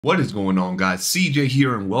What is going on, guys? CJ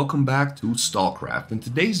here and welcome back to Stalcraft. In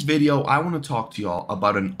today's video, I want to talk to y'all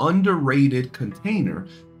about an underrated container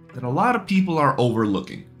that a lot of people are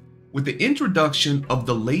overlooking. With the introduction of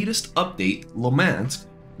the latest update, Le Mans,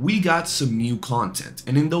 we got some new content.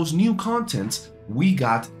 And in those new contents, we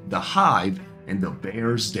got the Hive and the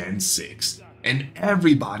Bear's Den 6. And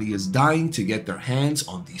everybody is dying to get their hands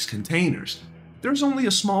on these containers. There's only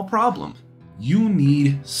a small problem. You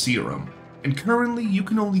need serum. And currently you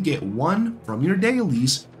can only get 1 from your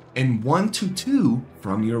dailies and 1 to 2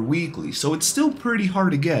 from your weekly. So it's still pretty hard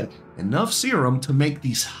to get enough serum to make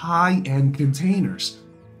these high-end containers.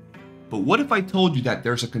 But what if I told you that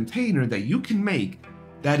there's a container that you can make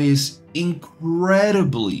that is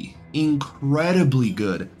incredibly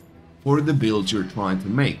good for the builds you're trying to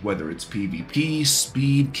make, whether it's PvP,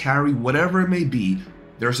 speed, carry, whatever it may be,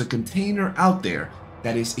 there's a container out there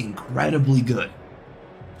that is incredibly good.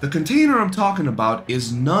 The container I'm talking about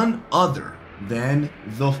is none other than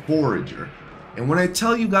the Forager. And when I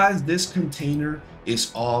tell you guys this container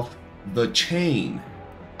is off the chain,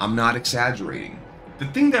 I'm not exaggerating. The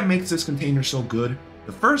thing that makes this container so good,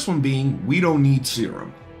 the first one being we don't need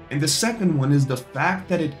serum. And the second one is the fact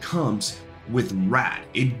that it comes with rad.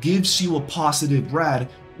 It gives you a positive rad,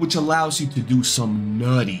 which allows you to do some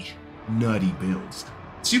nutty builds.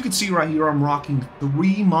 So you can see right here I'm rocking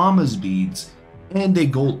 3 Mama's beads and a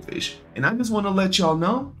goldfish, and I just want to let y'all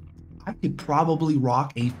know I could probably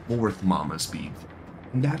rock a 4th Mama's bead,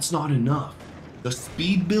 and that's not enough. The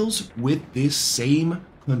speed builds with this same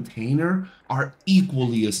container are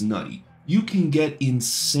equally as nutty. You can get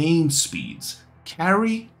insane speeds.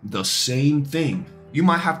 Carry, the same thing. You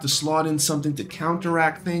might have to slot in something to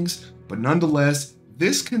counteract things, but nonetheless,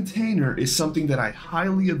 this container is something that I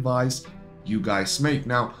highly advise you guys make.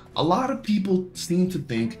 Now, a lot of people seem to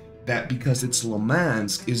think that because it's Le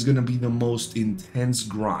Mans is going to be the most intense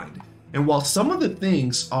grind. And while some of the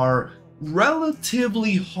things are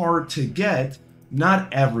relatively hard to get,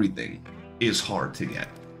 not everything is hard to get.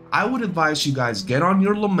 I would advise you guys get on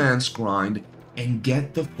your Le Mans grind and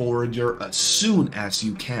get the Forager as soon as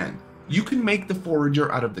you can. You can make the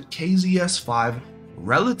Forager out of the KZS5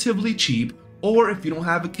 relatively cheap, or if you don't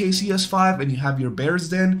have a KZS5 and you have your Bear's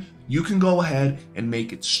Den, you can go ahead and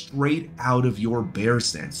make it straight out of your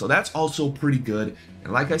Bear's Den. So that's also pretty good.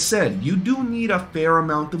 And like I said, you do need a fair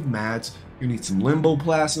amount of mats. You need some limbo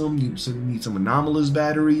plasm, you need some anomalous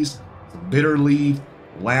batteries, some bitter leaf,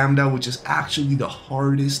 lambda, which is actually the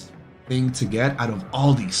hardest thing to get out of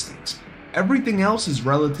all these things. Everything else is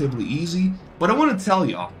relatively easy, but I want to tell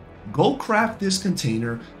y'all, go craft this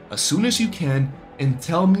container as soon as you can and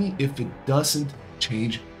tell me if it doesn't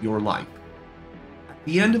change your life. At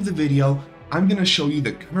the end of the video, I'm going to show you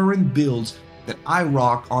the current builds that I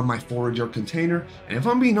rock on my Forager container, and if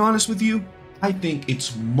I'm being honest with you, I think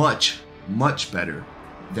it's much better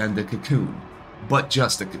than the Cocoon. But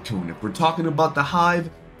just the Cocoon. If we're talking about the Hive,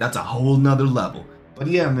 that's a whole nother level. But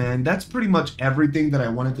yeah, man, that's pretty much everything that I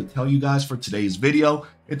wanted to tell you guys for today's video.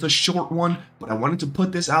 It's a short one, but I wanted to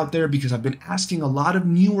put this out there because I've been asking a lot of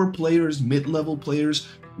newer players, mid-level players,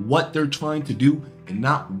 what they're trying to do, and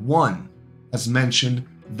not one has mentioned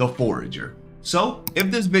the Forager. So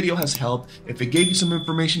if this video has helped, if it gave you some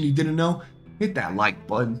information you didn't know, hit that like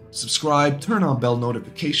button, subscribe, turn on bell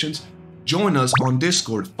notifications, join us on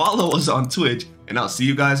Discord, follow us on Twitch, and I'll see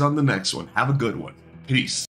you guys on the next one. Have a good one. Peace.